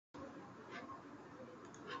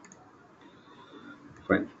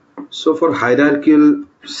Fine. So for hierarchical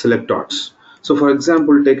selectors, so for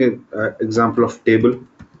example, take an example of table,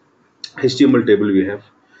 HTML table we have,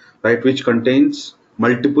 right, which contains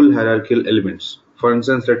multiple hierarchical elements. For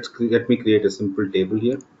instance, let me create a simple table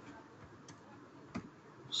here.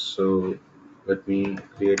 So let me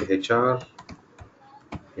create HR.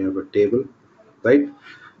 We have a table, right?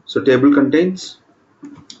 So table contains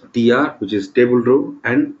TR, which is table row,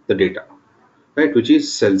 and the data, right, which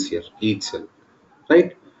is cells here, each cell,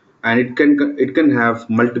 right? And it can have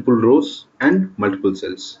multiple rows and multiple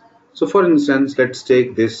cells. So for instance, let's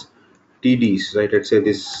take this TDs, right? Let's say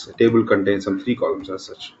this table contains some three columns as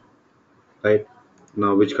such, right?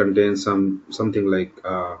 Now which contains something like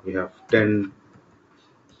we have 10,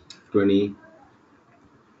 20,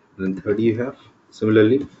 and 30 you have.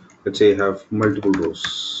 Similarly, let's say you have multiple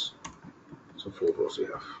rows, so 4 rows we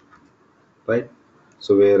have, right?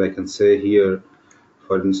 So where I can say here,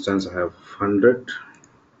 for instance, I have 100,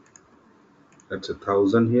 that's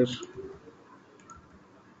 1,000 here,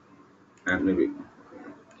 and maybe,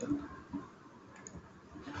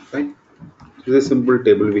 right? This is a simple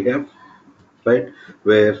table we have, right,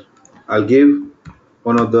 where I'll give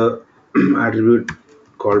one of the attribute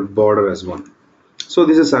called border as one. So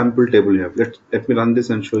this is a sample table you have. Let me run this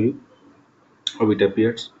and show you how it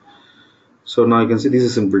appears. So now you can see this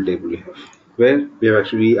is a simple table we have, where we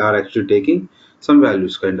are actually taking some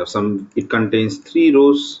values, kind of some. It contains 3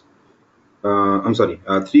 rows. I'm sorry,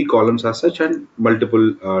 3 columns as such, and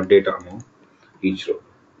multiple data among each row,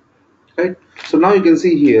 right? So now you can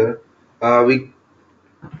see here, we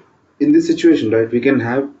in this situation, right, we can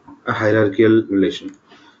have a hierarchical relation.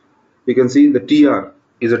 You can see the TR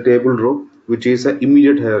is a table row, which is an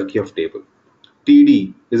immediate hierarchy of table.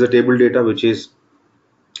 TD is a table data, which is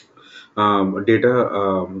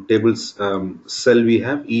tables cell we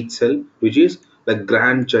have, each cell, which is the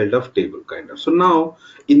grandchild of table, kind of. So now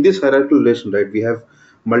in this hierarchical relation, right, we have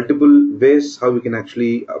multiple ways how we can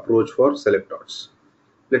actually approach for selectors.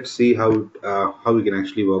 Let's see how we can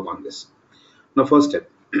actually work on this. Now first step,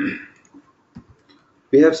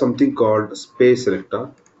 we have something called space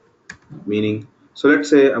selector, meaning, so let's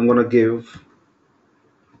say I'm going to give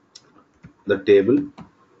the table,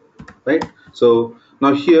 right? So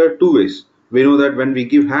now here, two ways. We know that when we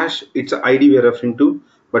give hash, it's an ID we are referring to,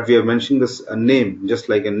 but we are mentioning this a name, just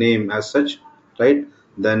like a name as such, right?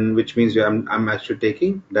 Then which means I'm actually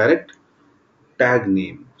taking direct tag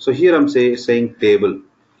name. So here I'm saying table,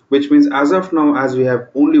 which means as of now, as we have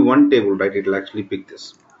only one table, right, it will actually pick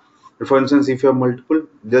this. For instance, if you have multiple,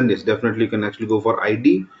 then yes, definitely you can actually go for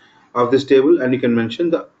ID of this table, and you can mention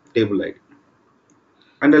the table ID,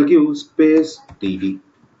 and I'll give space TD,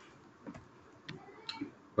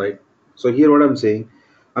 right? So here what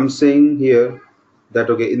I'm saying here that,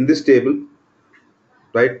 okay, in this table,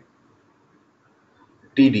 right,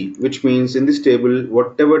 TD, which means in this table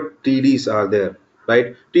whatever TDs are there,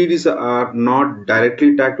 right, TDs are not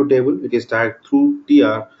directly tagged to table, it is tagged through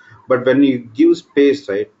TR. But when you give space,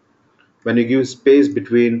 right, when you give space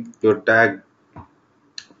between your tag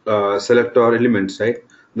selector elements, right,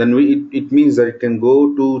 then it means that it can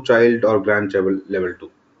go to child or grandchild level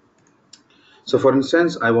 2. So for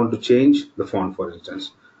instance, I want to change the font. For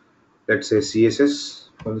instance, let's say CSS.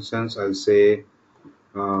 For instance, I'll say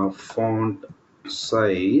font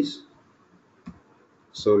size.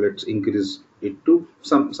 So let's increase it to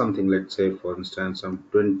something. Let's say, for instance, some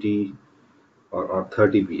 20 or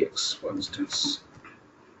 30 px, for instance,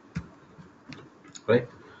 right?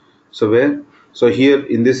 So here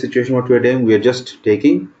in this situation, what we are doing, we are just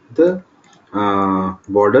taking the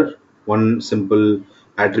border, one simple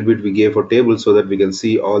attribute we gave for table, so that we can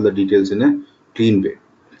see all the details in a clean way.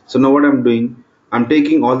 So now what I'm doing, I'm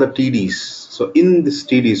taking all the TDs. So in this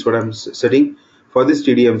TDs, what I'm setting for this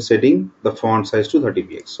TD, I'm setting the font size to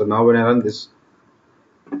 30px. So now when I run this,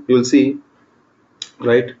 you will see,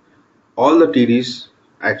 right, all the TDs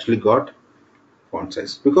actually got font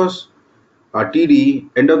size, because TD,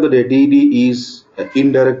 end of the day, TD is an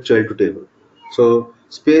indirect child to table. So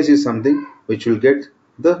space is something which will get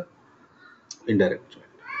the indirect child.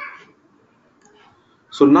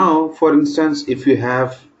 So now, for instance, if you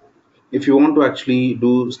want to actually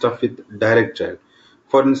do stuff with direct child,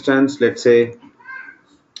 for instance, let's say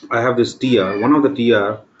I have this TR, one of the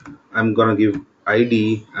TR, I'm gonna give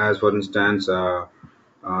ID as, for instance, TR2,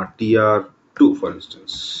 for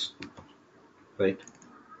instance, right,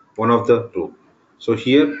 one of the row. So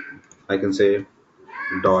here I can say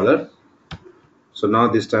dollar. So now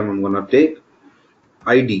this time I'm gonna take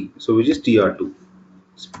ID, so which is TR2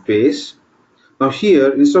 space. Now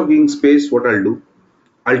here, instead of giving space, what I'll do,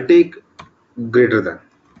 I'll take greater than,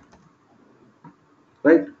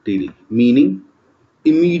 right, TD, meaning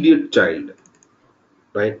immediate child,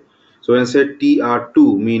 right? So when I say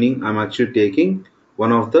tr2, meaning I'm actually taking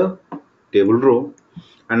one of the table row,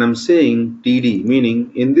 and I'm saying td,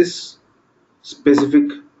 meaning in this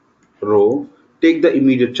specific row take the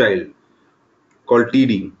immediate child called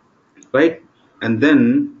td, right? And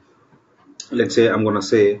then let's say I'm gonna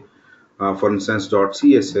say for instance dot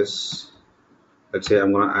css, let's say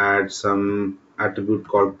I'm gonna add some attribute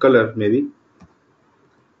called color, maybe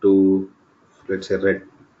to, let's say, red.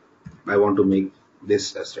 I want to make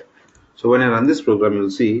this as red. So when I run this program, you'll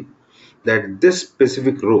see that this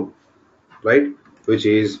specific row, right, which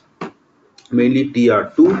is mainly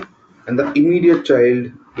tr2 and the immediate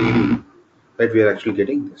child ad, right, we are actually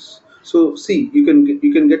getting this. So see, you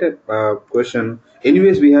can get a question.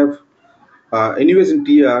 Anyways, we have anyways in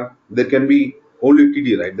tr there can be only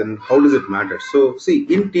td, right? Then how does it matter? So see,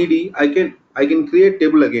 in td I can create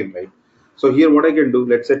table again, right? So here what I can do,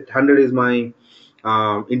 let's say 100 is my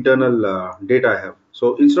internal data I have.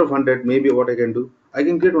 So instead of 100, maybe what I can do, I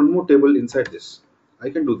can create one more table inside this. I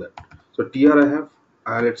can do that. So tr I have,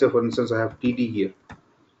 let's say for instance I have td here,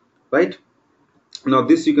 right? Now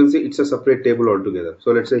this you can see it's a separate table altogether.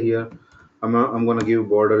 So let's say here I'm gonna give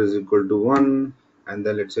border is equal to 1, and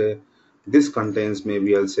then let's say this contains,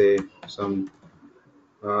 maybe I'll say some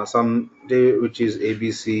day which is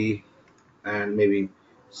abc, and maybe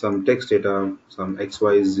some text data, some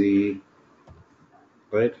xyz,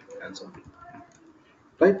 right, and so on,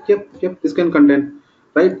 right? Yep, this can contain,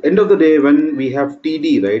 right? End of the day, when we have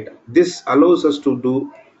td, right, this allows us to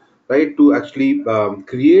do, right, to actually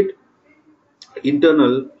create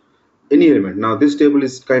internal any element. Now this table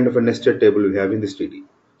is kind of a nested table we have in this td.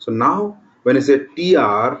 So now when I say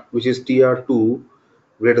tr, which is tr2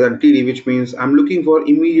 greater than td, which means I'm looking for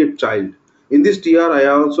immediate child. In this tr I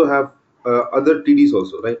also have other tds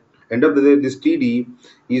also, right? End of the day, this td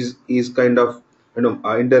is kind of,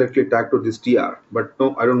 indirectly tagged to this tr, but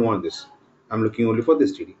no, I don't want this. I'm looking only for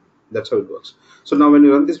this td. That's how it works. So now when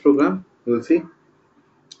you run this program, you will see,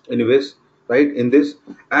 anyways, right, in this,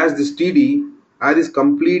 as this td, as this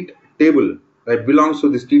complete table, right, belongs to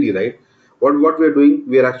this td, right, what we are doing,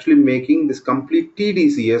 we are actually making this complete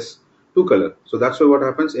tdcs to color. So that's why what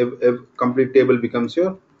happens, if complete table becomes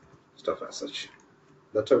your stuff as such.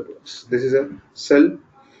 That's how it works. This is a cell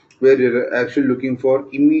where you're actually looking for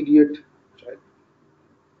immediate child.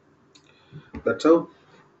 That's how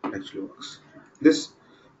it actually works. This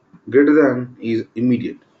greater than is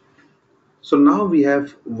immediate. So now we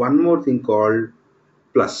have one more thing called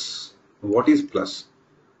plus. What is plus?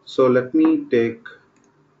 So let me take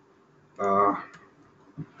uh,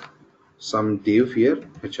 some div here,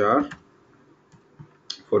 hr.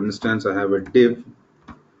 For instance, I have a div.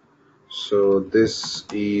 So this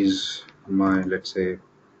is my, let's say,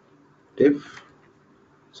 div.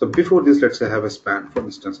 So before this, let's say I have a span. For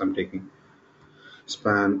instance, I'm taking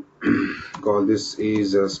span. Call this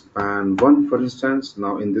is a span 1, for instance.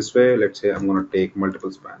 Now in this way, let's say I'm going to take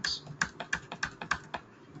multiple spans,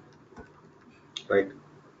 right?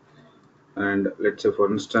 And let's say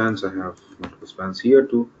for instance I have multiple spans here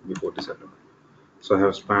too before this element. So I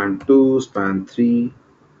have span 2, span 3,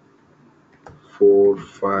 4,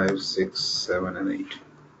 5, 6, 7, and 8,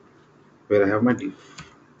 where I have my div,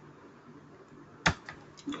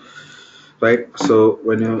 right? So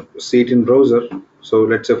when you see it in browser, so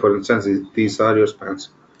let's say for instance these are your spans.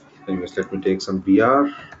 Anyways, let me take some br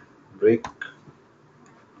break.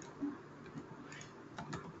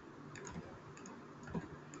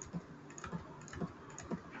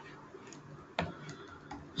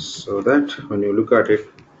 So that when you look at it,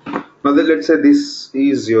 now that, let's say this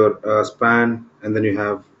is your span, and then you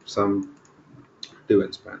have some div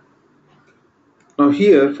and span. Now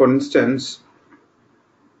here, for instance,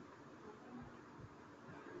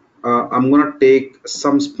 I'm gonna take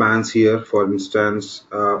some spans here, for instance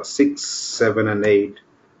 6, 7, and 8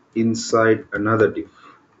 inside another div,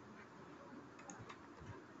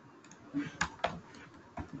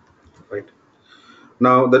 right?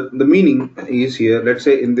 Now the meaning is here, let's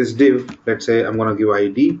say in this div, let's say I'm gonna give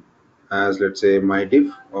id as, let's say, my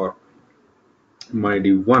div or my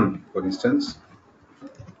div1, for instance,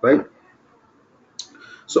 right?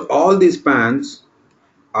 So all these spans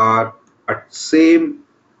are at same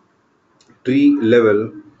tree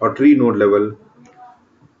level or tree node level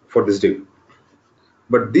for this div,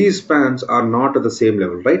 but these spans are not at the same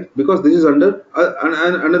level, right? Because this is under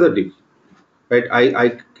another div, right?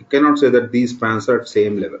 I cannot say that these spans are at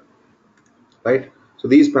same level, right? So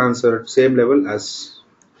these spans are at same level as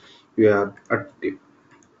we are at div.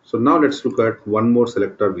 So now let's look at one more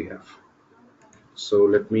selector we have. So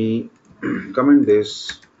let me comment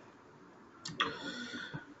this.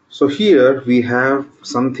 So here we have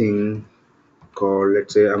something called,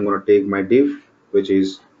 let's say I'm going to take my div, which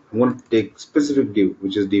is, I'm going to take specific div,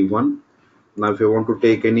 which is div1. Now if I want to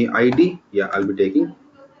take any ID, yeah, I'll be taking,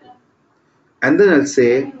 and then I'll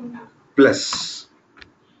say plus,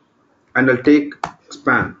 and I'll take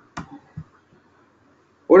span.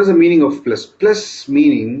 What is the meaning of plus? Plus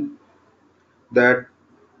meaning that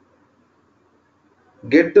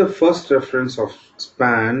get the first reference of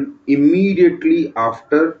span immediately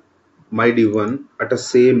after my div1 at a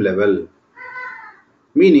same level.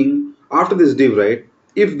 Meaning after this div, right,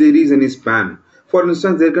 if there is any span, for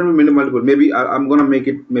instance there can be multiple, maybe I'm gonna make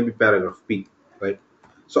it maybe paragraph p, right?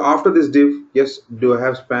 So after this div, yes, do I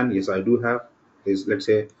have span? Yes, I do have. Is, let's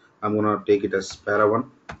say I'm gonna take it as para1,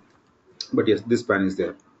 but yes, this span is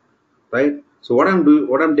there, right? So what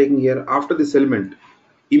I'm taking here, after this element,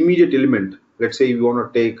 immediate element, let's say you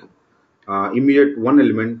want to take immediate one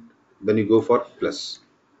element, then you go for plus.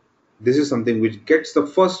 This is something which gets the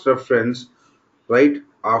first reference right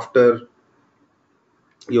after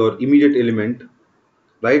your immediate element,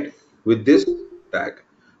 right, with this tag.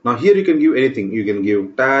 Now here you can give anything, you can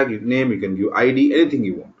give tag, name, you can give ID, anything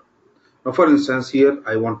you want. Now for instance here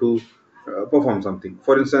I want to perform something.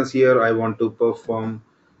 For instance here I want to perform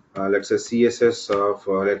let's say CSS of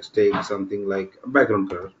let's take something like background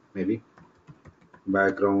color, maybe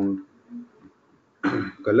background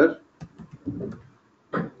color,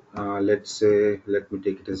 let's say, let me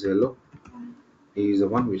take it as yellow, is the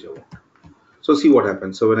one which I want. So see what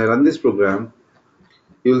happens. So when I run this program,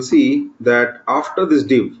 you will see that after this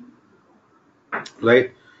div,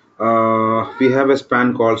 right, we have a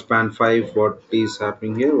span called span5. What is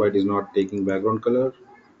happening here? Why it is not taking background color?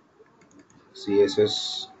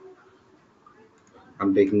 CSS,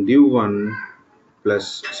 I'm taking div1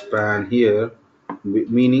 plus span here,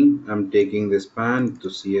 meaning I'm taking the span to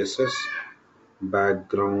CSS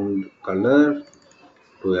background color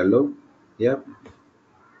to yellow. Yep.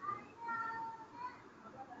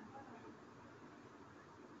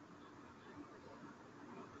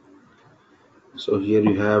 So here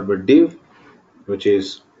you have a div, which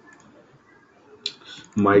is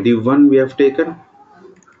my div1 we have taken,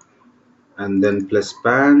 and then plus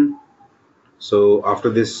span. So after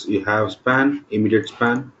this you have span, immediate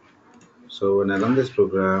span. So when I run this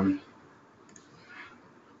program,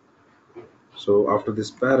 so after this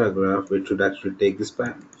paragraph it should actually take the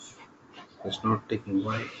span. It's not taking.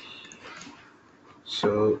 Why?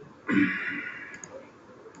 So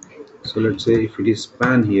let's say if it is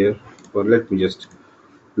span here, or let me just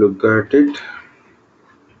look at it.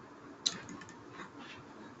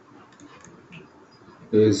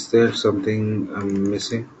 Is there something I'm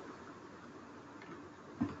missing?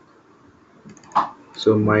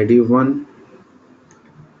 So my div1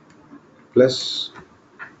 plus,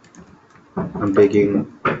 I'm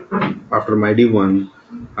taking, after my div1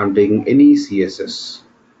 I'm taking any CSS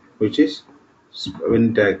which is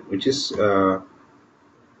when tag, which is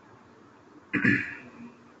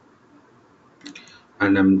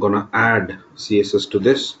and I'm gonna add CSS to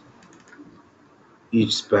this,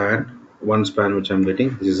 each span, one span which I'm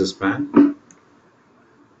getting, this is a span,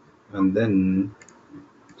 and then,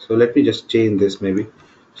 so let me just change this maybe.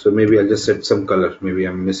 So maybe I'll just set some color, maybe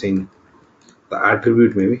I'm missing the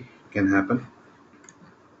attribute, maybe can happen.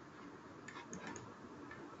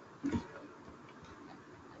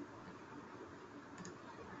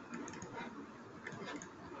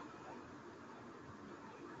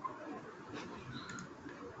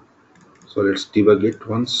 So let's debug it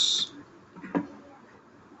once.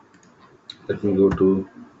 Let me go to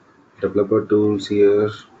developer tools here.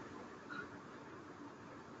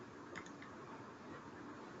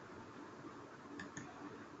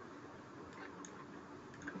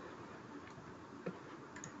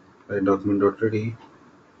 Document.ready.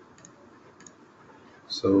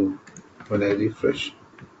 So when I refresh,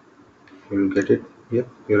 you'll get it. Yep,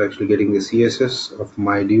 you're actually getting the CSS of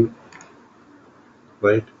my div,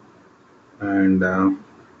 right? And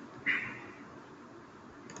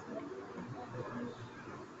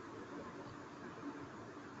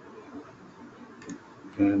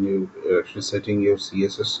you're actually setting your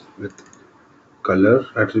CSS with color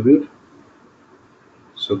attribute.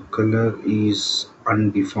 So color is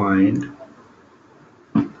undefined.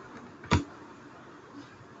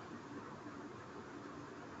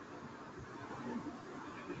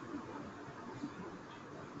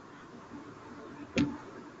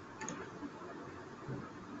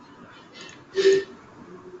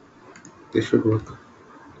 This should work.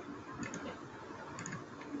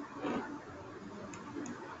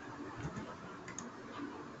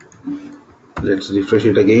 Let's refresh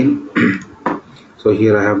it again. So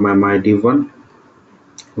here I have my div1,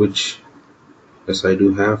 which, yes, I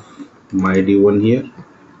do have my D1 here.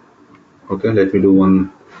 Okay, let me do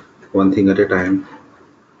one thing at a time.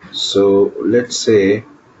 So let's say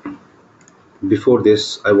before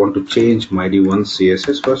this I want to change my D1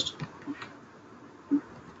 CSS first,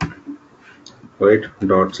 right?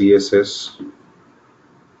 Dot CSS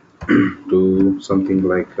to something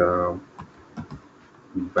like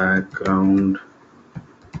background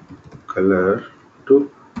color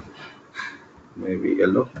to maybe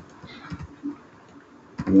yellow.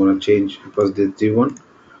 I'm gonna change first this D1.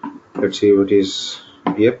 Let's see what is.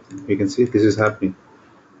 Yep, you can see this is happening.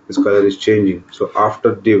 This color is changing. So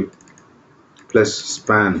after div plus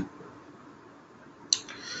span,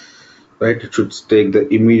 right, it should take the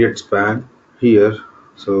immediate span here.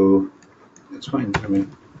 So it's fine. I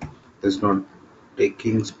mean, it's not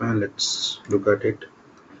taking span. Let's look at it.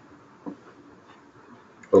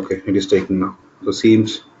 Okay, it is taking now. So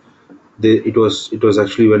seems it was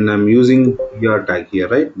actually when I'm using BR tag here,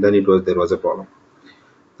 right? Then there was a problem.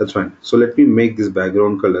 That's fine. So let me make this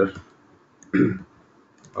background color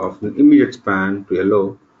of an immediate span to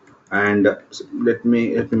yellow, and let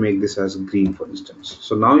me make this as green, for instance.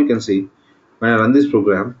 So now you can see when I run this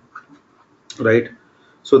program, right?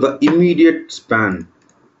 So the immediate span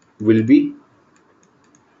will be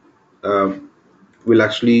uh, will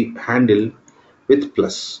actually handle with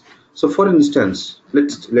plus. So for instance,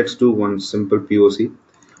 let's do one simple POC.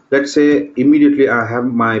 Let's say immediately I have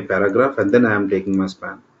my paragraph and then I am taking my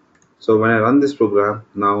span. So when I run this program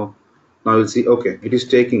now you'll see, okay, it is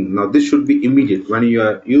taking. Now this should be immediate. When you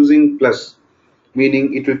are using plus,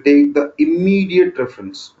 meaning it will take the immediate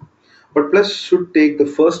reference, but plus should take the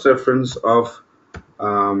first reference of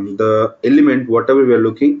the element whatever we are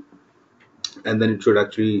looking, and then it should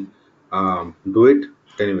actually do it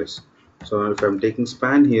anyways. So if I'm taking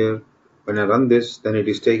span here, when I run this, then it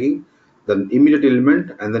is taking the immediate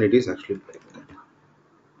element and then it is actually playing that.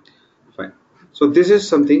 Fine. So this is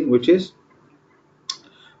something which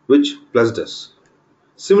plus does.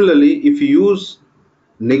 Similarly, if you use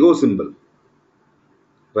nego symbol,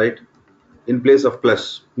 right, in place of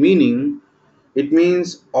plus, meaning it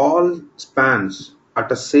means all spans at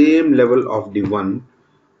the same level of the one,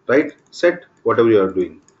 right, set whatever you are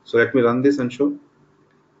doing. So let me run this and show.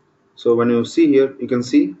 So when you see here, you can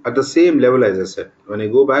see at the same level as I said. When I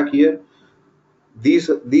go back here, these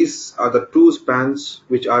are the two spans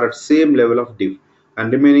which are at same level of div,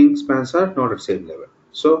 and remaining spans are not at same level.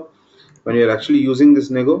 So when you are actually using this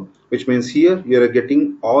nego, which means here you are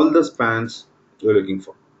getting all the spans you're looking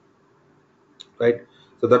for, right?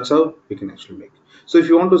 So that's how we can actually make. So if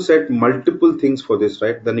you want to set multiple things for this,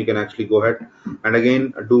 right, then you can actually go ahead and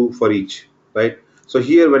again do for each, right? So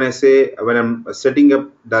here when I say, when I'm setting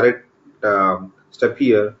up direct step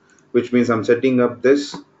here, which means I'm setting up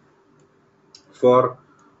this for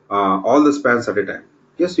all the spans at a time.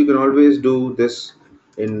 Yes, you can always do this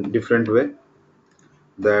in different way,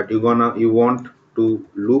 that you want to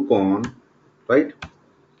loop on, right,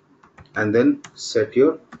 and then set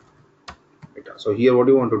your data. So here what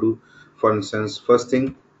you want to do, for instance, first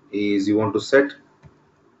thing is you want to set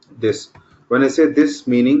this. When I say this,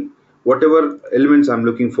 meaning whatever elements I'm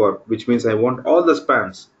looking for, which means I want all the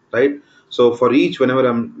spans, right? So for each, whenever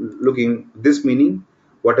I'm looking this, meaning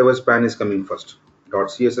whatever span is coming first, dot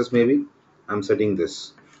css, maybe I'm setting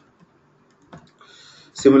this.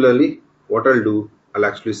 Similarly, what I'll do, I'll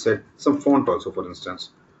actually set some font also, for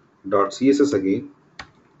instance, dot css again,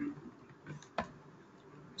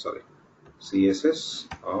 sorry, css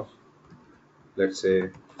of, let's say,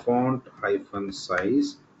 font hyphen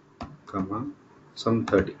size comma some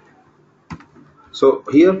 30. So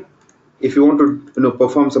here if you want to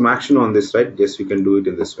perform some action on this, right, yes, you can do it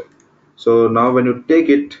in this way. So now when you take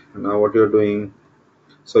it, now what you're doing,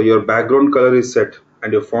 so your background color is set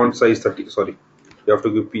and your font size 30, sorry, you have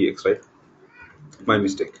to give px, right, my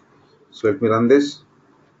mistake. So let me run this.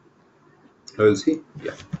 I will see,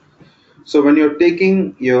 yeah. So when you're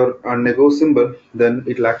taking your nego symbol, then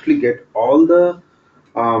it will actually get all the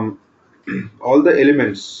all the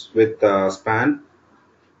elements with span,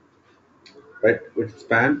 right, with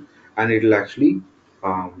span, and it will actually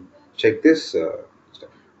check this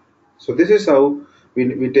stuff. So this is how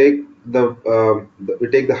we take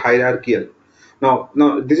the hierarchical. Now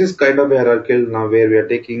this is kind of hierarchical now, where we are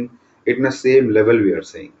taking it in the same level, we are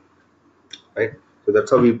saying, right? So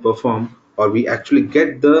that's how we perform, or we actually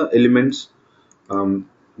get the elements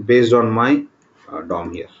based on my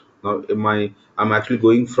DOM here. Now I'm actually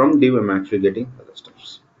going from div, I'm actually getting other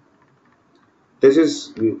stuffs. This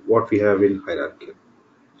is what we have in hierarchy.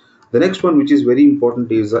 The next one, which is very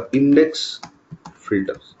important, is the index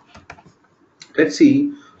filters. Let's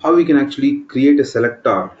see how we can actually create a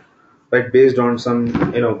selector, right, based on some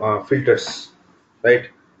filters, right,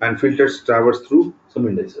 and filters traverse through some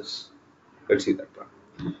indices. Let's see that part.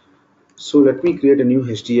 So let me create a new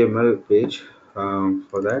HTML page.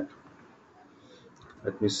 For that,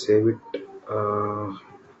 let me save it.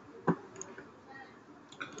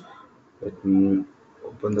 Let me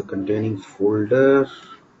open the containing folder.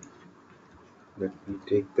 Let me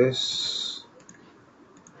take this.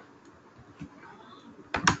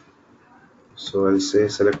 So I'll say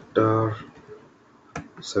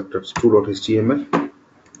selectors2.html.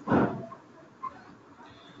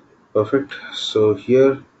 Perfect. So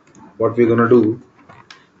here, what we're gonna do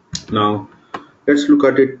now, let's look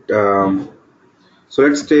at it. So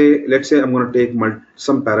let's say I'm gonna take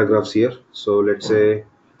some paragraphs here. So let's say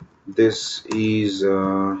this is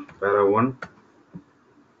para 1,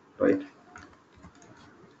 right?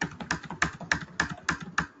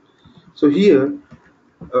 So here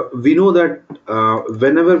we know that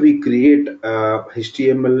whenever we create a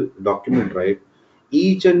HTML document, right,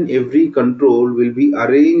 each and every control will be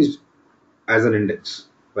arranged as an index,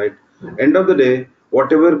 right? End of the day,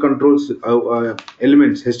 whatever controls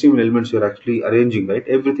elements, HTML elements you're actually arranging, right,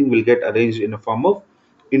 everything will get arranged in a form of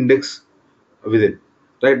index within,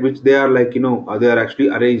 right, which they are like, they are actually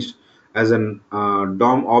arranged as an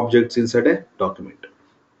DOM objects inside a document,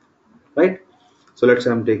 right? So let's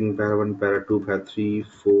say I'm taking para 1, para 2, para 3,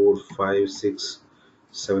 4, 5, 6,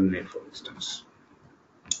 7, 8, for instance.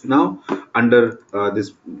 Now under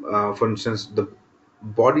this, for instance, the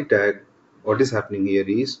body tag, what is happening here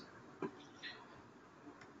is,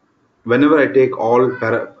 whenever I take all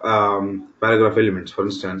paragraph elements, for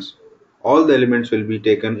instance, all the elements will be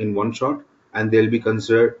taken in one shot and they'll be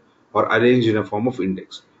considered or arranged in a form of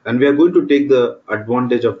index. And we are going to take the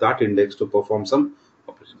advantage of that index to perform some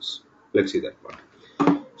operations. Let's see that part.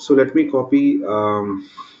 So let me copy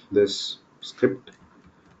this script,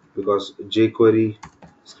 because jQuery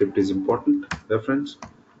script is important reference,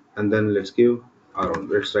 and then let's write our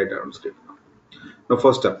own script. Now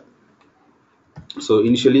first up, so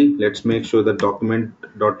initially let's make sure that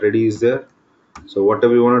document.ready is there. So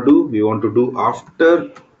whatever we want to do after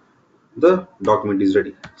the document is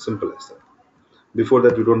ready. Simple as that. Before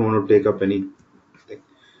that, we don't want to take up anything.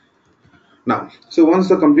 Now, so once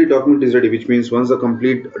the complete document is ready, which means once the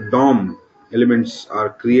complete DOM elements are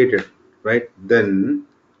created, right, then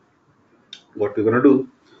what we're going to do,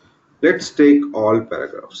 let's take all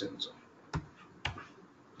paragraphs in.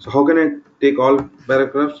 So how can I take all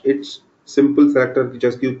paragraphs? It's simple selector,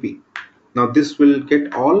 just give P. Now this will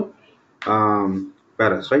get all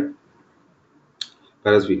paras, right?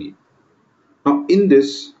 Paras we need. Now in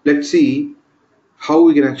this, let's see how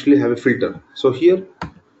we can actually have a filter. So here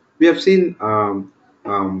we have seen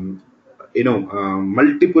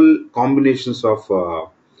multiple combinations of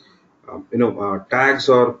tags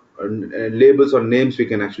or labels or names we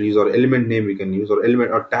can actually use, or element name we can use, or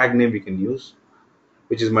element or tag name we can use,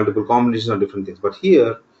 which is multiple combinations of different things. But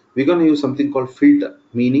here we're going to use something called filter,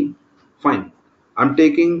 meaning fine, I'm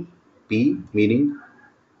taking P, meaning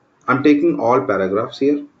I'm taking all paragraphs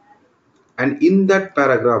here, and in that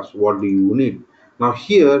paragraphs, what do you need? Now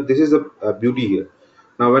here, this is a beauty here.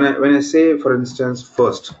 Now when I say, for instance,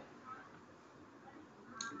 first,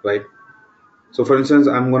 right? So for instance,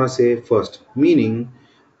 I'm gonna say first, meaning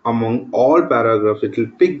among all paragraphs, it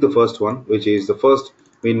will pick the first one, which is the first,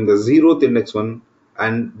 meaning the 0th index one,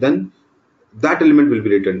 and then that element will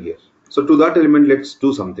be written here. So to that element, let's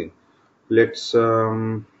do something. Let's set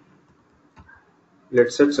some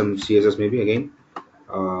CSS maybe again.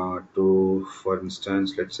 For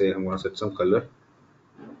instance, let's say I'm gonna set some color,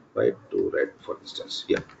 right, to red, for instance.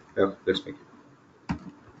 Yeah, let's make it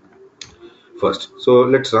first. So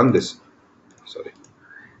let's run this. Sorry.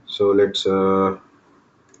 So let's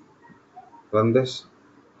run this.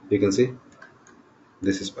 You can see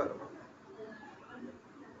this is parallel,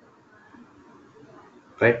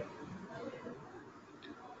 right?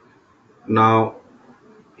 Now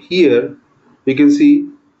here you can see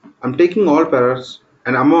I'm taking all paras,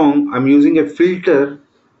 and among I'm using a filter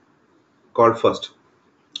called first,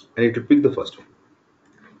 and it will pick the first one.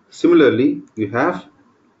 Similarly, you have,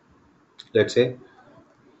 let's say,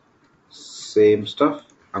 same stuff,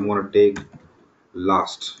 I'm going to take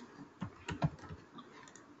last.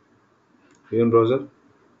 Even browser,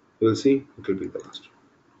 you will see it will be the last.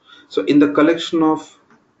 So in the collection of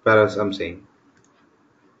paras, I'm saying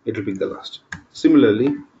it will be the last.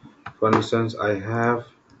 Similarly, for instance, I have,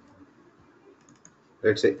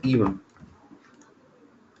 let's say, even.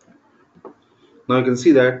 Now you can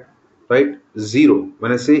see that, right, 0.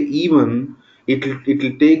 When I say even, it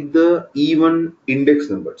will take the even index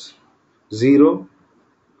numbers, 0,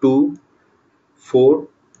 2, 4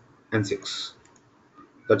 and 6.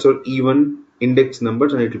 That's all even index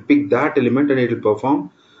numbers, and it will pick that element and it will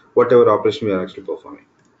perform whatever operation we are actually performing.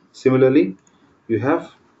 Similarly, you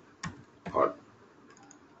have odd.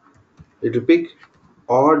 It will pick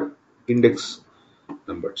odd index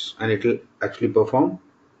numbers and it will actually perform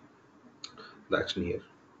the action here.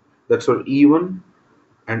 That's for even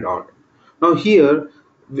and odd. Now here,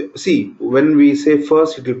 see, when we say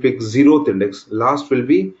first, it will pick 0th index, last will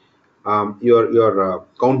be your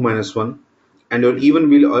count -1, and your even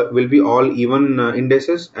will be all even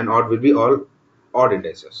indices, and odd will be all odd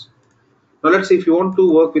indices. Now let's say if you want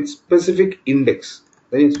to work with specific index,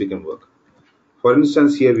 then yes, we can work. For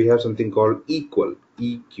instance, here we have something called equal,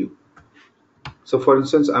 EQ. So for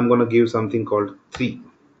instance, I'm going to give something called 3,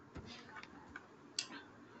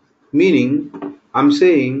 meaning I'm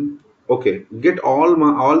saying, okay, get all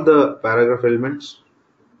the paragraph elements,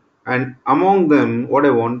 and among them what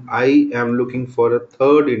I am looking for a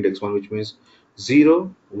third index one, which means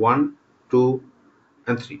 0, 1, 2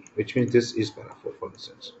 and 3, which means this is para 4, for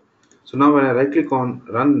instance. So now when I right click on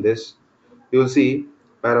run this, you will see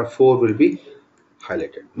para 4 will be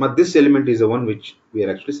highlighted, but this element is the one which we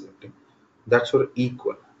are actually selecting. That's for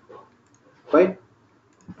equal, right?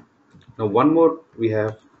 Now one more we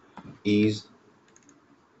have is,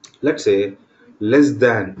 let's say, less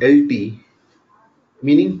than LT,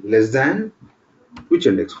 meaning less than which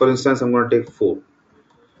index. For instance, I'm going to take 4.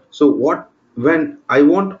 So what, when I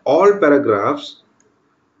want all paragraphs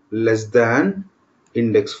less than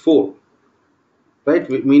index 4, right?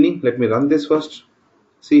 Meaning, let me run this first.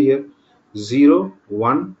 See here, 0,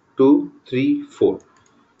 1, 2, 3, 4.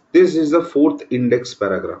 This is the 4th index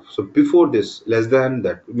paragraph. So before this, less than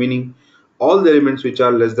that, meaning all the elements which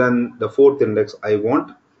are less than the 4th index, I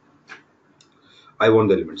want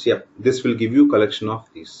the elements. Yeah, this will give you collection of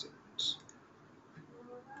these elements.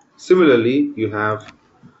 Similarly, you have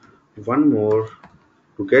one more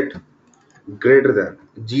to get greater than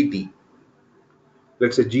GT.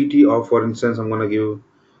 Let's say GT of, for instance, I'm going to give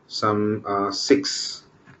some 6th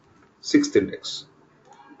index.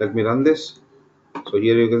 Let me run this. So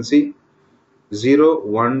here you can see 0,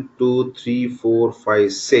 1, 2, 3, 4,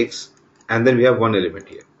 5, 6, and then we have one element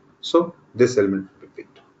here. So this element will be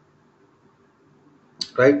picked,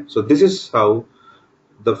 right? So this is how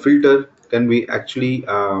the filter can be actually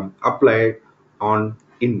applied on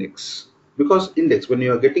index. Because index, when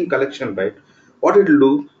you are getting collection, right, what it will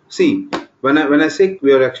do, see, when I say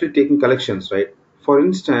we are actually taking collections, right, for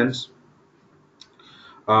instance,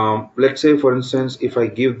 let's say for instance, if I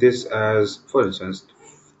give this as, for instance,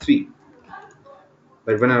 3,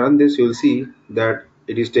 but when I run this, you will see that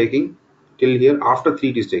it is taking till here. After 3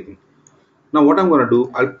 it is taking. Now what I'm going to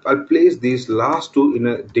do, I'll place these last two in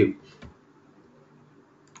a div,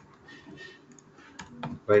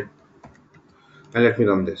 right, and let me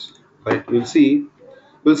run this, right. You'll see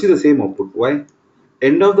the same output. Why?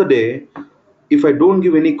 End of the day, if I don't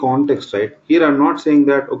give any context, right, here I'm not saying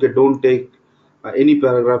that, okay, don't take any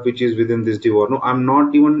paragraph which is within this div, or no, I'm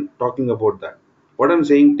not even talking about that. What I'm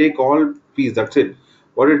saying, take all piece, that's it.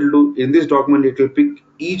 What it will do in this document, it will pick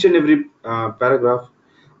each and every paragraph,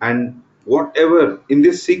 and whatever in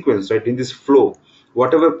this sequence, right, in this flow,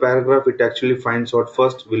 whatever paragraph it actually finds out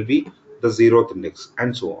first will be the 0th index,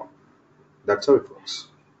 and so on. That's how it works.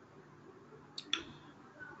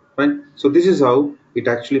 Fine. So this is how it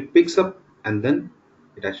actually picks up and then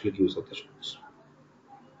it actually gives out the shots.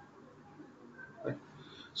 Right.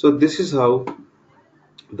 So this is how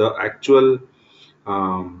the actual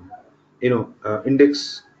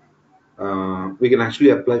index, we can actually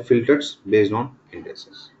apply filters based on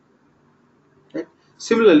indices. Right.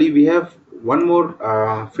 Similarly, we have one more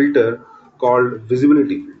filter called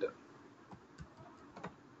visibility filter.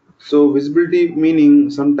 So visibility meaning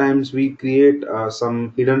sometimes we create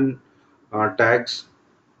some hidden tags,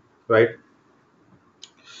 right?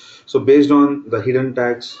 So based on the hidden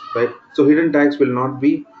tags, right? So hidden tags will not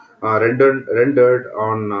be rendered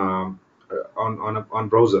on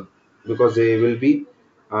browser, because they will be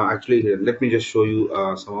actually hidden. Let me just show you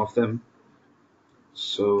some of them.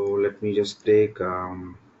 So let me just take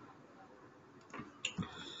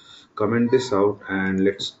comment this out, and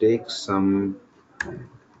let's take some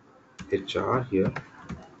HR here.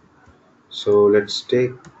 So let's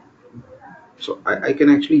take, so I can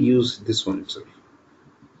actually use this one itself,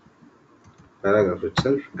 paragraph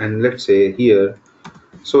itself, and let's say here,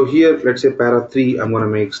 so here let's say para 3, I'm going to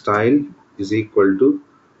make style is equal to,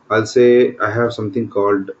 I'll say I have something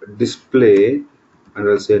called display, and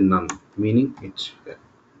I'll say none, meaning it's there.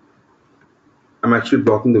 I'm actually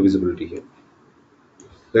blocking the visibility here.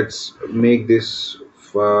 Let's make this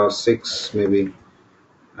for 6 maybe.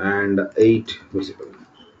 and 8 visible.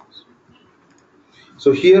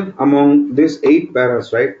 So here among these 8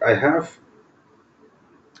 paras, right, I have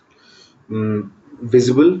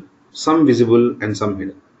visible, some visible, and some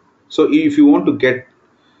hidden. So if you want to get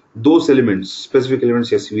those elements, specific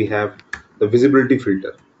elements, yes, we have the visibility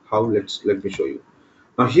filter. How? Let me show you.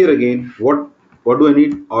 Now here again, what do I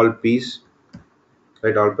need? All P's,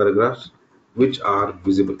 right? All paragraphs which are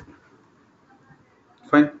visible.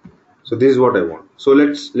 Fine. So this is what I want. So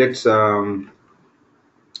let's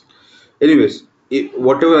anyways,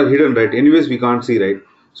 whatever are hidden, right, anyways we can't see, right?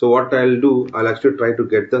 So what I'll do, I'll actually try to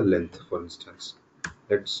get the length. For instance,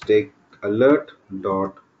 let's take alert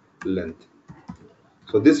dot length.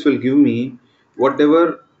 So this will give me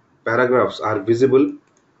whatever paragraphs are visible,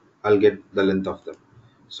 I'll get the length of them.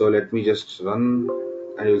 So let me just run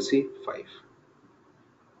and you'll see 5,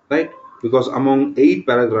 right? Because among 8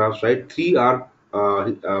 paragraphs, right, 3 are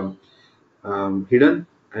hidden,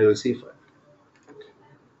 and you'll see 5.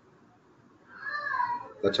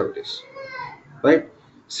 That's how it is, right?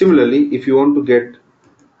 Similarly, if you want to get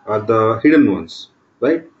the hidden ones,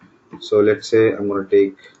 right? So let's say I'm going to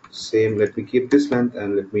take same, let me keep this length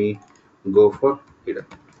and let me go for hidden.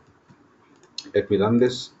 Let me run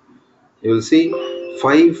this. You will see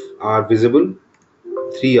 5 are visible,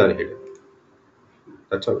 3 are hidden.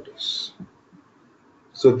 That's how it is.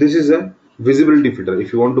 So this is a visibility filter.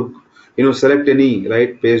 If you want to, select any,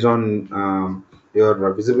 right, based on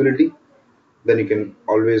your visibility, then you can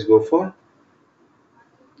always go for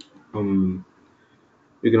um,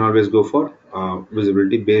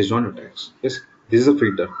 visibility based on your tags. Yes, this is a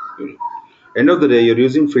filter. End of the day, you're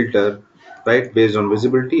using filter, right, based on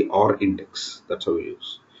visibility or index. That's how we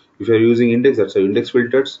use. If you're using index, that's how index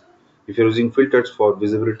filters. If you're using filters for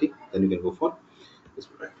visibility, then you can go for this.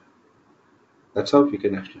 That's how we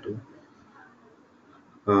can actually do.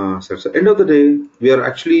 So end of the day, we are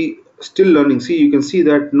actually still learning. See, you can see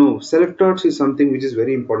that no, selectors is something which is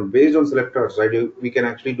very important. Based on selectors, right, we can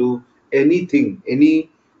actually do anything,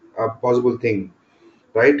 any possible thing,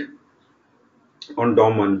 right, on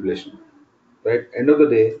DOM manipulation. Right, end of the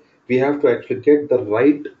day, we have to actually get the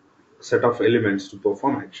right set of elements to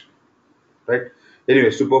perform action. Right.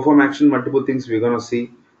 Anyways, to perform action, multiple things we're gonna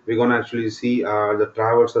see. We're gonna actually see the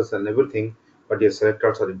traversals and everything, but yes,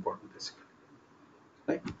 selectors are important basically.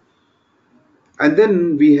 Right. And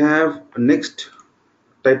then we have next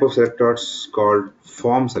type of selectors called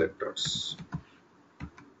form selectors.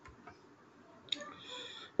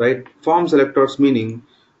 Right, form selectors meaning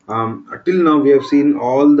till now we have seen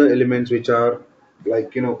all the elements which are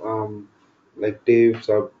like like divs,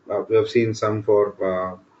 or we have seen some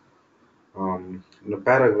for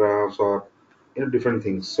paragraphs, or different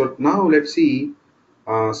things. So now let's see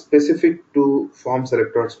specific to form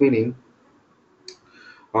selectors meaning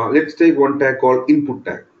let's take one tag called input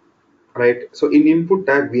tag. Right, so in input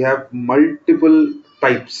tag we have multiple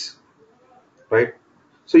types, right?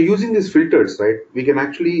 So using these filters, right, we can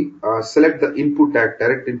actually select the input tag,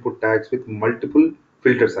 direct input tags with multiple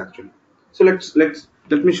filters actually. So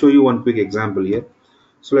let me show you one quick example here.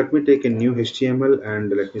 So let me take a new HTML and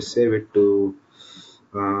let me save it to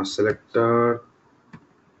selector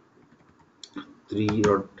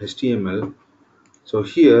 3.html. So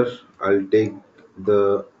here I'll take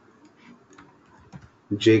the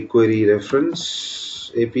JQuery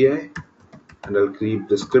reference API and I'll keep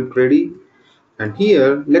the script ready. And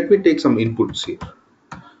here let me take some inputs here.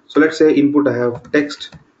 So let's say input I have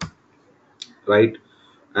text, right,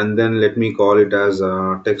 and then let me call it as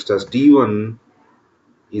text as t1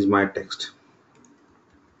 is my text.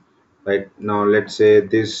 Right, now let's say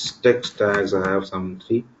this text tags I have some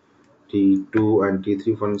 3, t2 and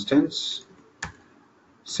t3 for instance.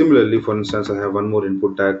 Similarly, for instance, I have one more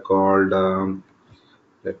input tag called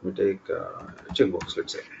let me take checkbox,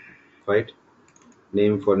 let's say, right,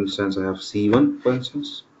 name for instance I have c1 for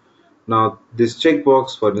instance. Now this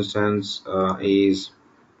checkbox for instance is,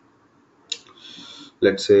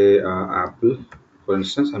 let's say, apple for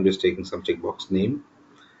instance. I'm just taking some checkbox name,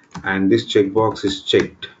 and this checkbox is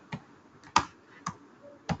checked,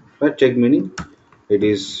 right? Checked meaning it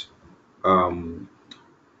is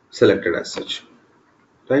selected as such,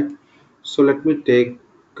 right? So let me take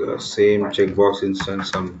same checkbox instance,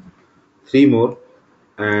 some 3 more,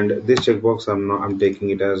 and this checkbox I'm taking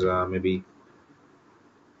it as maybe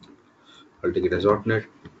I'll take it as .NET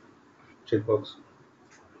checkbox,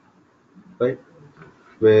 right?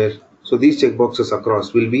 Where, so these checkboxes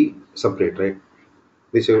across will be separate, right?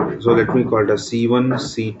 So let me call it as C1,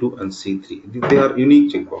 C2, and C3. They are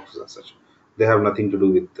unique checkboxes as such. They have nothing to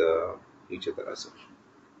do with each other as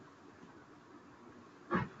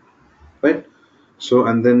such, right? So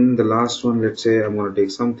and then the last one, let's say I'm going to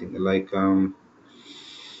take something like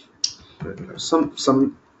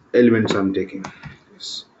some elements I'm taking.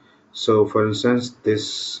 Yes. So for instance,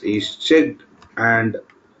 this is checked, and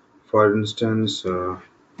for instance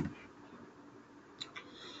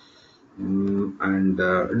and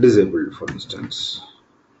disabled, for instance.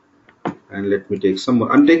 And let me take some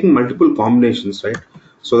more. I'm taking multiple combinations, right,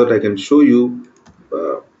 so that I can show you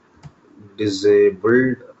uh,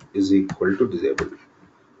 disabled is equal to disabled.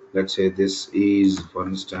 Let's say this is, for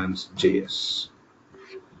instance, JS,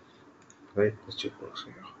 right? Let's check works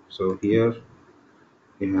here. So here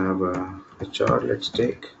we have a chart. Let's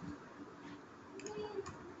take.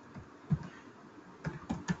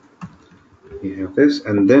 We have this,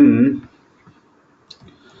 and then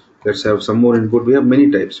let's have some more input. We have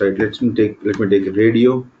many types, right? Let me take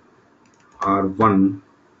radio R1,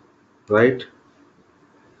 right?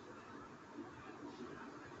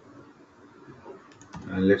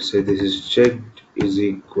 And let's say this is checked is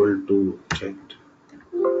equal to checked.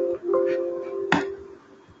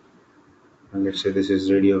 And let's say this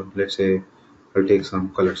is radio. Let's say I'll take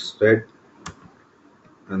some colors, red,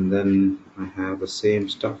 and then I have the same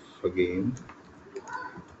stuff again.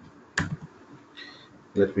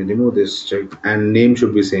 Let me remove this check, and name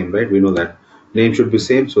should be same, right? We know that name should be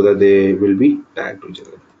same so that they will be tagged to each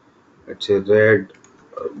other. Let's say red,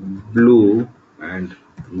 blue, and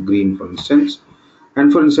green, for instance. And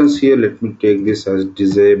for instance here, let me take this as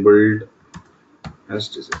disabled,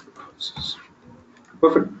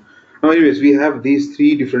 perfect. Now anyways, we have these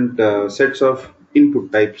three different sets of input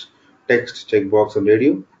types: text, checkbox, and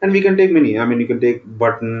radio. And we can take many. I mean, you can take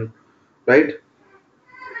button, right,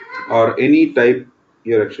 or any type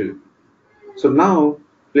here actually. So now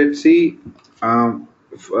let's see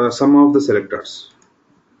some of the selectors.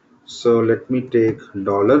 So let me take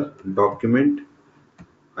dollar document.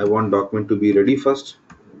 I want document to be ready first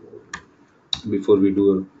before we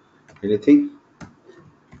do anything.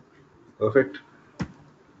 Perfect.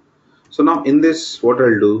 So now in this, what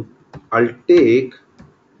I'll do, I'll take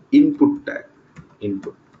input tag,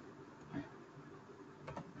 input,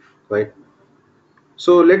 right?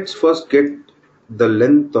 So let's first get the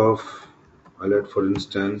length of, let for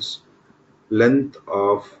instance, length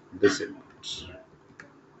of this input.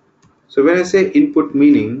 So when I say input,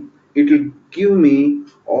 meaning it will give me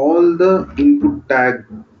all the input tag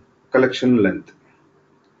collection length,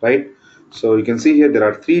 right? So you can see here there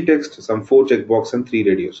are 3 text, some 4 checkbox, and 3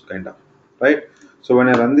 radios, kind of, right? So when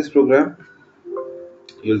I run this program,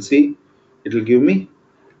 you'll see it will give me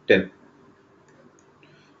 10.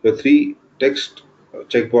 The 3 text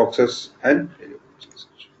checkboxes and radio,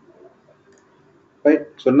 right?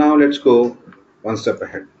 So now let's go one step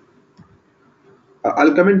ahead.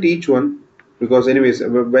 I'll comment each one because anyways,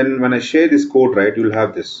 when I share this code, right, you'll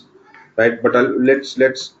have this, right? But let's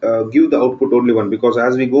give the output only one, because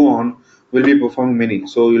as we go on, we'll be performing many,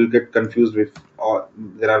 so you'll get confused with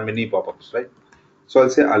there are many pop-ups, right? So I'll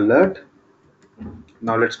say alert.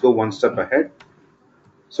 Now let's go one step ahead.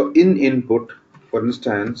 So in input, for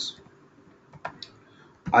instance,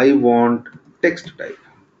 I want text type.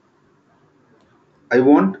 I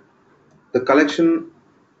want the collection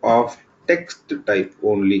of text type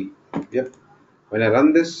only. Yeah. When I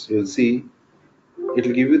run this, you'll see it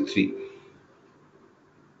will give you 3.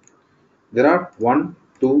 There are 1,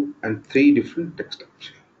 2, and 3 different text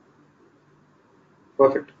types.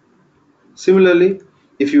 Perfect. Similarly,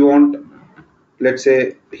 if you want, let's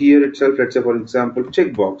say here itself, let's say for example,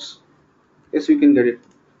 checkbox. Yes, you can get it.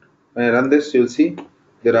 When I run this, you'll see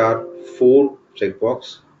there are 4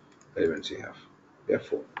 checkbox elements you have. There are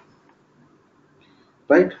 4.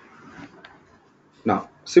 Right? Now,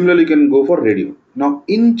 similarly, you can go for radio. Now,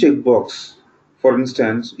 in checkbox, for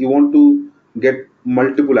instance, you want to get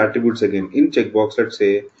multiple attributes again. In checkbox, let's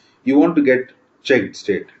say you want to get checked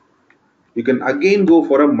state. You can again go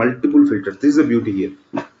for a multiple filter. This is the beauty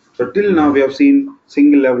here. So till now we have seen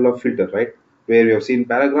single level of filter, right? Where we have seen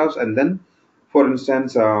paragraphs, and then, for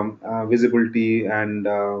instance, visibility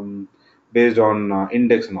and based on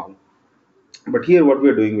index and all. But here what we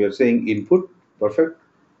are doing, we are saying input, perfect,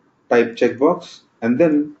 type checkbox, and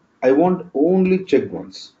then I want only checked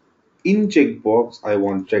ones. In checkbox, I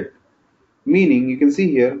want checked. Meaning you can see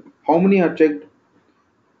here how many are checked.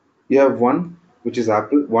 You have 1, which is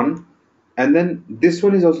Apple, 1, and then this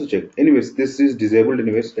one is also checked. Anyways, this is disabled.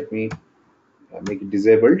 Anyways, let me make it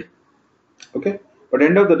disabled. Okay, but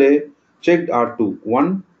end of the day, checked are 2,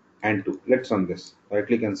 1 and 2. Let's run this. Right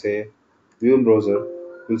click and say view in browser.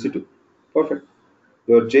 You'll see 2. Perfect.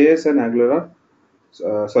 Your JS and Angular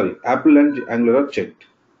are Apple and Angular are checked.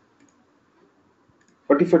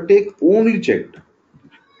 But if I take only checked,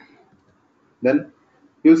 then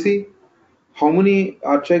You'll see how many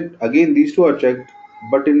are checked. Again, these two are checked,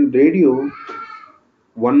 but in radio,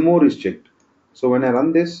 one more is checked. So when I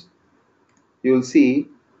run this, you'll see,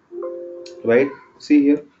 right? See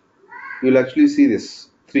here, you'll actually see this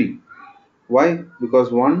three. Why?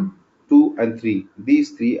 Because one, two, and three,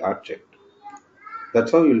 these three are checked.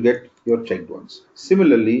 That's how you'll get your checked ones.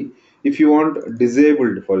 Similarly, if you want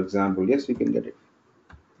disabled, for example, yes, we can get it.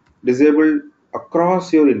 Disabled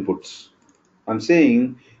across your inputs. I'm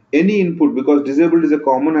saying any input because disabled is a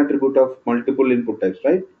common attribute of multiple input types,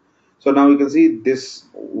 right? So now you can see this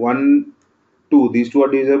one, two, these two are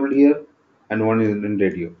disabled here, and one is in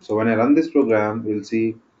radio. So when I run this program, we'll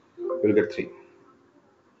see we'll get three.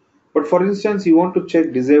 But for instance, you want to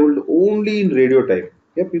check disabled only in radio type.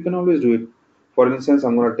 Yep, you can always do it. For instance,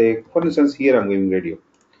 I'm going to take, for instance, here I'm giving radio.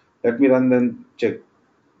 Let me run then check.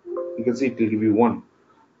 You can see it will give you one.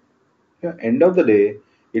 Yeah, end of the day,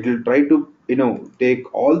 it will try to,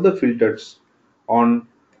 take all the filters on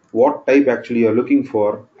what type actually you're looking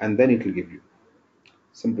for, and then it will give you.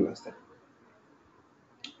 Simple as that.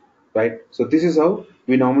 Right? So this is how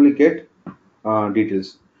we normally get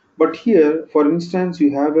details. But here, for instance,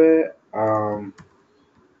 you have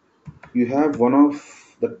one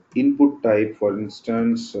of the input type, for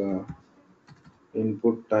instance,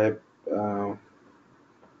 input type,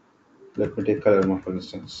 let me take color for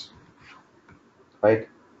instance, right?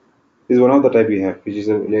 This is one of the type we have, which is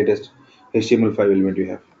the latest HTML5 element we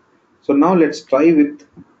have. So now let's try with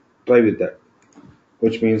that,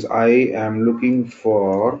 which means I am looking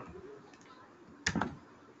for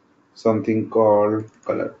something called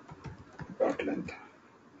color dot length.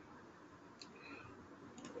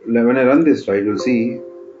 When I run this, right, you'll see,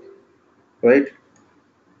 right?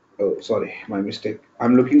 Oh, sorry, my mistake.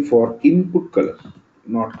 I'm looking for input color,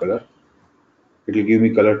 not color. It will give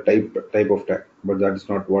me color type of tag, but that is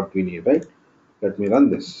not what we need, right? Let me run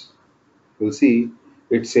this. You'll see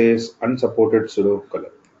it says unsupported pseudo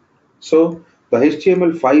color. So the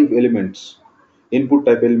HTML5 elements, input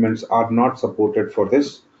type elements, are not supported for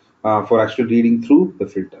this, for actually reading through the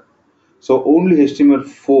filter. So only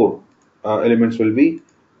HTML4 elements will be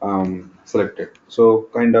selected. So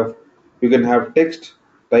kind of you can have text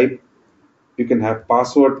type, you can have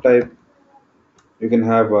password type, you can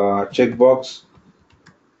have checkbox,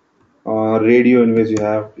 radio anyways you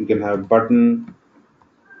can have button,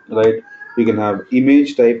 right? You can have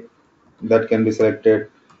image type that can be selected,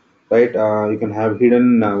 right? You can have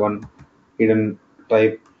hidden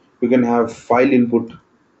type. You can have file input,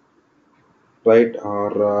 right?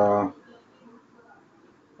 Or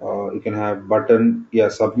you can have button, yeah,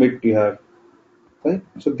 submit you have, right?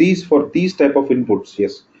 So these, for these type of inputs,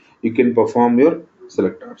 yes, you can perform your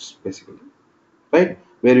selectors basically, right?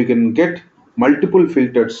 Where you can get multiple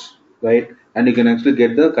filters, right? And you can actually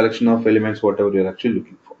get the collection of elements whatever you're actually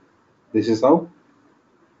looking for. This is how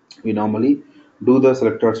we normally do the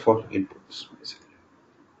selectors for inputs basically,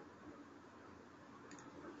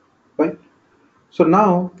 right? So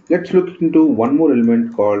now let's look into one more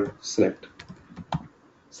element called select.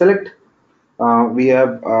 Select, we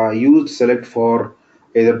have used select for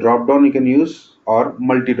either drop down you can use or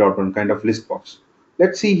multi drop down kind of list box.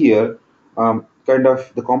 Let's see here, kind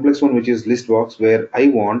of the complex one, which is list box, where I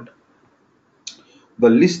want the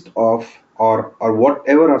list of, or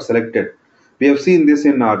whatever are selected. We have seen this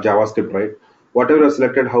in JavaScript, right? Whatever are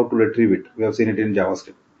selected, how to retrieve it. We have seen it in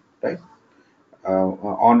JavaScript, right?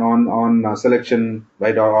 On selection,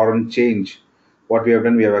 right, or on change, what we have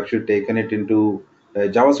done, we have actually taken it into a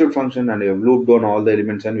JavaScript function and we have looped on all the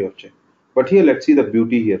elements and we have checked. But here, let's see the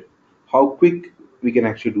beauty here, how quick we can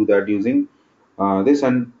actually do that using this,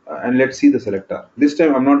 and let's see the selector. This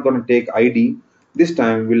time I'm not going to take ID. This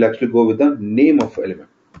time we'll actually go with the name of element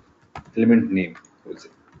name. We'll see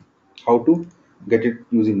how to get it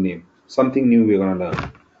using name. Something new we're going to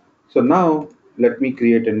learn. So now let me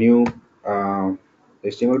create a new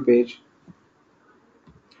HTML page.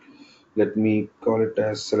 Let me call it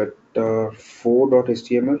as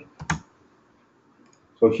selector4.html.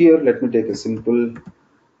 So here let me take a simple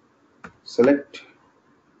select.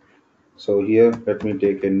 So here let me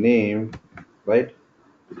take a name, right?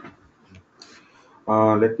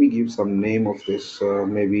 Let me give some name of this.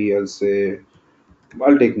 Maybe I'll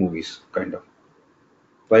take movies, kind of,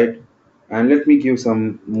 right? And let me give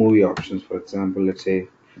some movie options. For example, let's say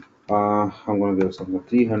I'm going to give some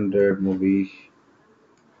 300 movie.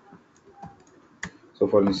 So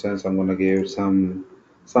for instance, I'm going to give some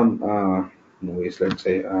movies. Let's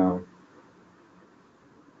say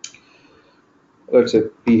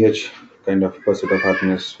PH, kind of pursuit of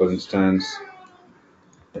happiness, for instance.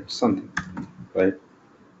 It's something, right?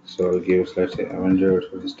 So it gives, let's say, Avengers,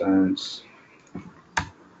 for instance.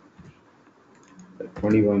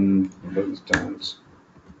 21 for instance,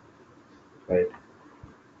 right?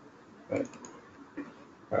 Right.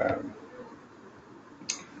 Um,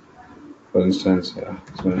 for instance, yeah.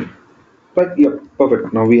 So, but yeah,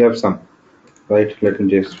 perfect. Now we have some, right? Let me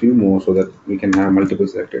just few more so that we can have multiple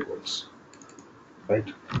selected ones,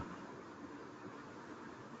 right?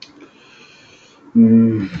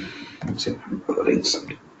 Mm, let's say coloring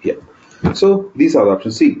something. Yeah. So these are the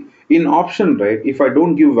options. See, in option, right? If I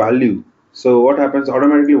don't give value, so what happens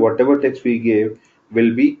automatically? Whatever text we gave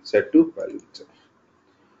will be set to value itself.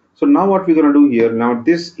 So now what we're gonna do here? Now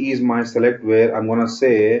this is my select where I'm gonna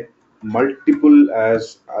say multiple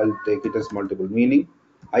as I'll take it as multiple, meaning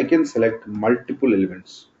I can select multiple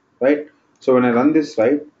elements, right? So when I run this,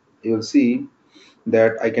 right, you'll see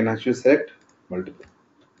that I can actually select multiple.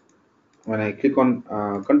 When I click on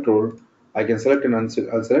control, I can select and I'll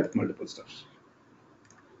select multiple stuffs,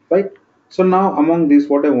 right? So now among these,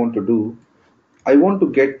 what I want to do, I want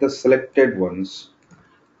to get the selected ones,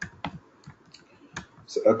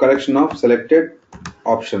 so a collection of selected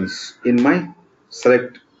options in my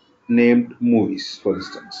select named movies, for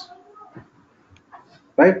instance,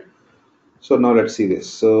 right? So now let's see this.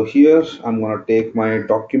 So here I'm gonna take my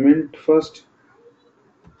document first,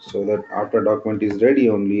 so that after document is ready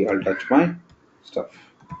only I'll touch my stuff.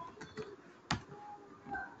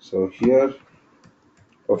 So here,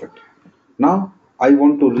 perfect. Now I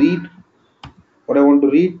want to read what I want to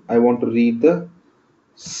read. I want to read the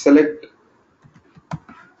select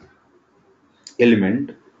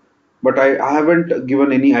element, but I haven't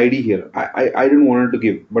given any ID here. I didn't want it to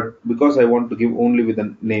give, but because I want to give only with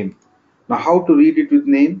a name. Now how to read it with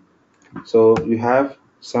name? So you have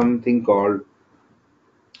something called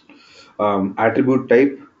attribute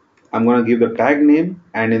type. I'm going to give the tag name,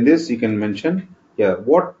 and in this you can mention, yeah,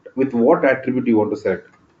 what attribute you want to select.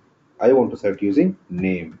 I want to select using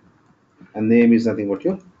name, and name is nothing but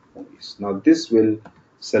your movies. Now this will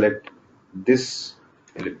select this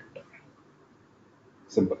element.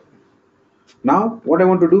 Simple. Now what I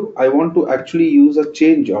want to do, I want to actually use a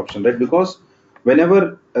change option, right? Because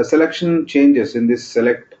whenever a selection changes in this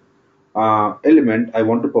select element, I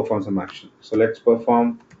want to perform some action. So let's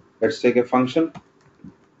take a function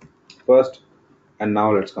first, and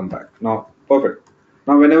now let's come back. Now perfect.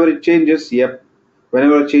 Now whenever it changes, yep,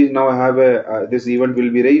 whenever I change, now I have a this event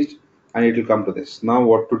will be raised and it will come to this. Now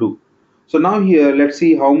what to do? So now here let's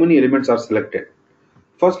see how many elements are selected.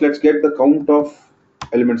 First let's get the count of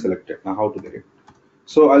elements selected. Now how to get it?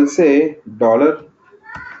 So I'll say dollar,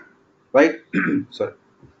 right? Sorry.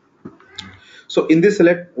 So in this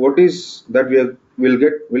select, what is that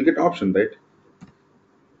we'll get option, right?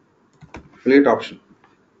 We'll get option,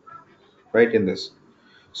 right, in this.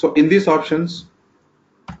 So in these options,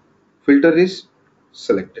 filter is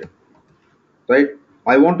selected, right?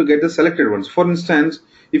 I want to get the selected ones. For instance,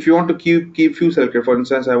 if you want to keep few selected, for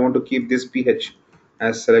instance, I want to keep this ph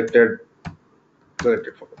as selected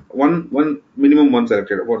for one minimum one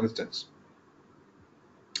selected, for instance,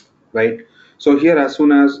 right? So here, as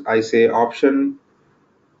soon as I say option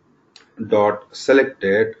dot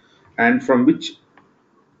selected, and from which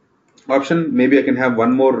option, maybe I can have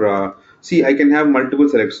one more. See, I can have multiple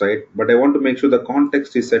selects, right? But I want to make sure the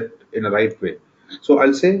context is set in a right way. So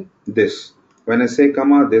I'll say this. When I say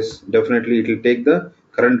comma this, definitely it will take the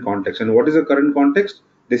current context. And what is the current context?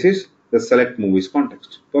 This is the select movies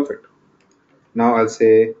context. Perfect. Now I'll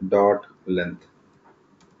say dot length.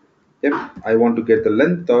 Yep, I want to get the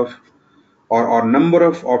length of or number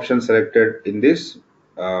of options selected in this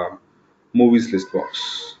movies list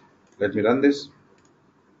box. Let me run this.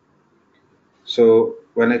 So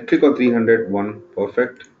when I click on 301,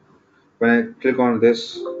 perfect. When I click on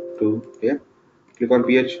this 2, yeah, click on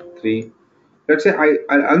ph 3. Let's say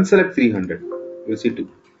I'll unselect 300. You'll see 2.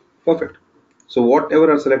 Perfect. So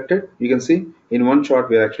whatever are selected, you can see in one shot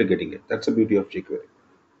we are actually getting it. That's the beauty of jQuery,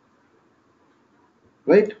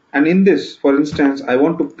 right? And in this, for instance, I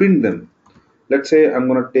want to print them. Let's say I'm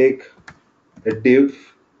going to take a div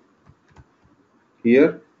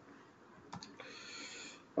here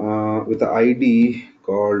with the ID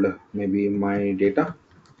called maybe my data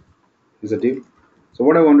is a div. So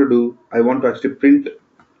what I want to do, I want to actually print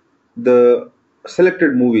the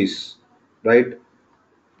selected movies right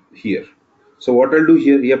here. So what I'll do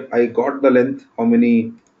here, yep, I got the length, how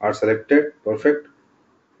many are selected, perfect.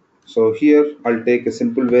 So here I'll take a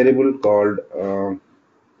simple variable called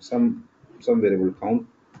some variable count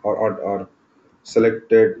or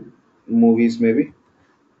selected movies maybe.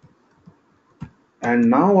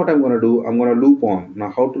 And now what I'm going to do, I'm going to loop on.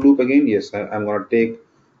 Now how to loop again? Yes, I'm going to take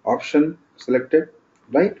option selected,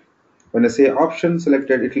 right? When I say option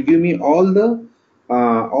selected, it will give me all the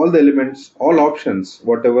all the elements, all options,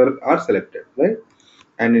 whatever are selected, right?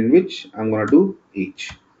 And in which I'm gonna do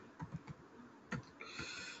each.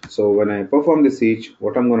 So when I perform this each,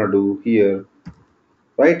 what I'm gonna do here,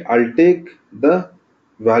 right? I'll take the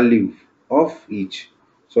value of each.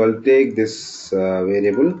 So I'll take this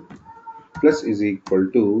variable plus is equal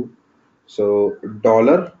to, so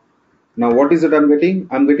dollar. Now what is it I'm getting?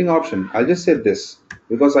 I'm getting option. I'll just set this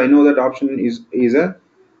because I know that option is a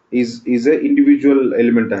individual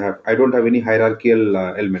element I have. I don't have any hierarchical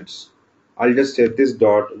elements. I'll just set this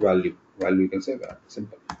dot value. Value, you can say that,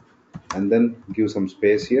 simple, and then give some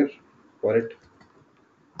space here for it.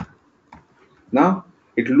 Now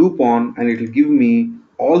it will loop on and it will give me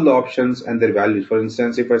all the options and their values. For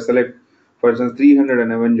instance, if I select, for instance, 300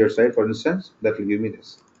 and Avengers, right? For instance, that will give me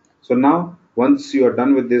this. So now, once you are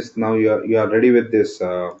done with this, now you are ready with this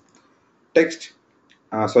text.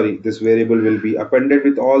 Sorry, this variable will be appended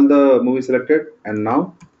with all the movie selected. And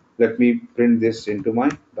now, let me print this into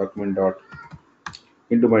my document dot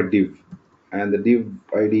into my div, and the div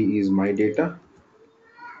ID is my data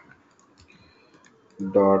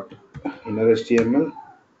dot inner HTML.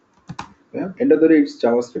 Yeah, end of the day, it's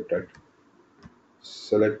JavaScript, right?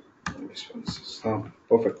 Select responses. Oh,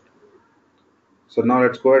 perfect. So now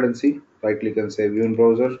let's go ahead and see. Right click and say view in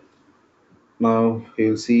browser. Now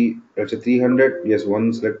you'll see, let's say 300. Yes,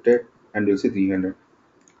 one selected, and you'll see 300.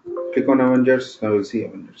 Click on Avengers. Now you'll see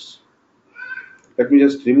Avengers. Let me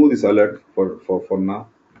just remove this alert for now,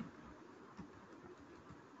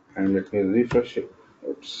 and let me refresh it.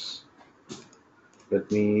 Oops.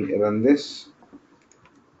 Let me run this.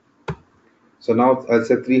 So now I'll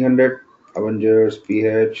say 300 Avengers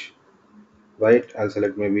PH. Right, I'll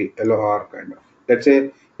select maybe LOR kind of. Let's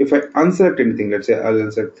say if I unselect anything, let's say I'll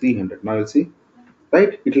unselect 300. Now you'll see,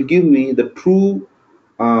 right? It will give me the true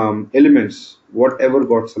elements, whatever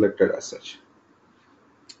got selected as such,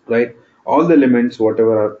 right? All the elements,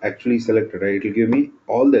 whatever are actually selected, right? It will give me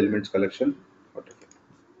all the elements collection out of it.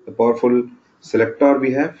 The powerful selector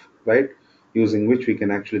we have, right? Using which we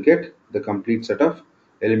can actually get the complete set of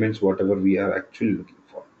elements, whatever we are actually looking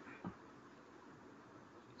for.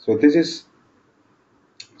 So this is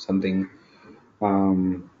something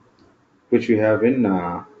which we have in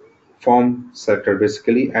form selector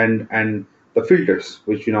basically, and the filters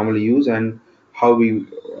which we normally use, and how we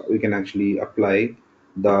can actually apply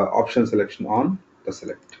the option selection on the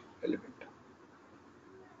select element.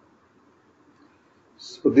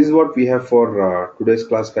 So this is what we have for today's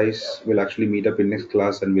class, guys. We'll actually meet up in next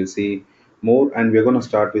class and we'll see more, and we're going to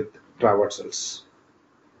start with traversals.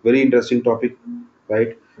 Very interesting topic,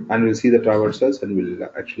 right? And we'll see the traversals and we'll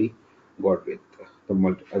actually go out with the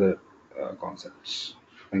multi other concepts.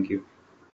 Thank you.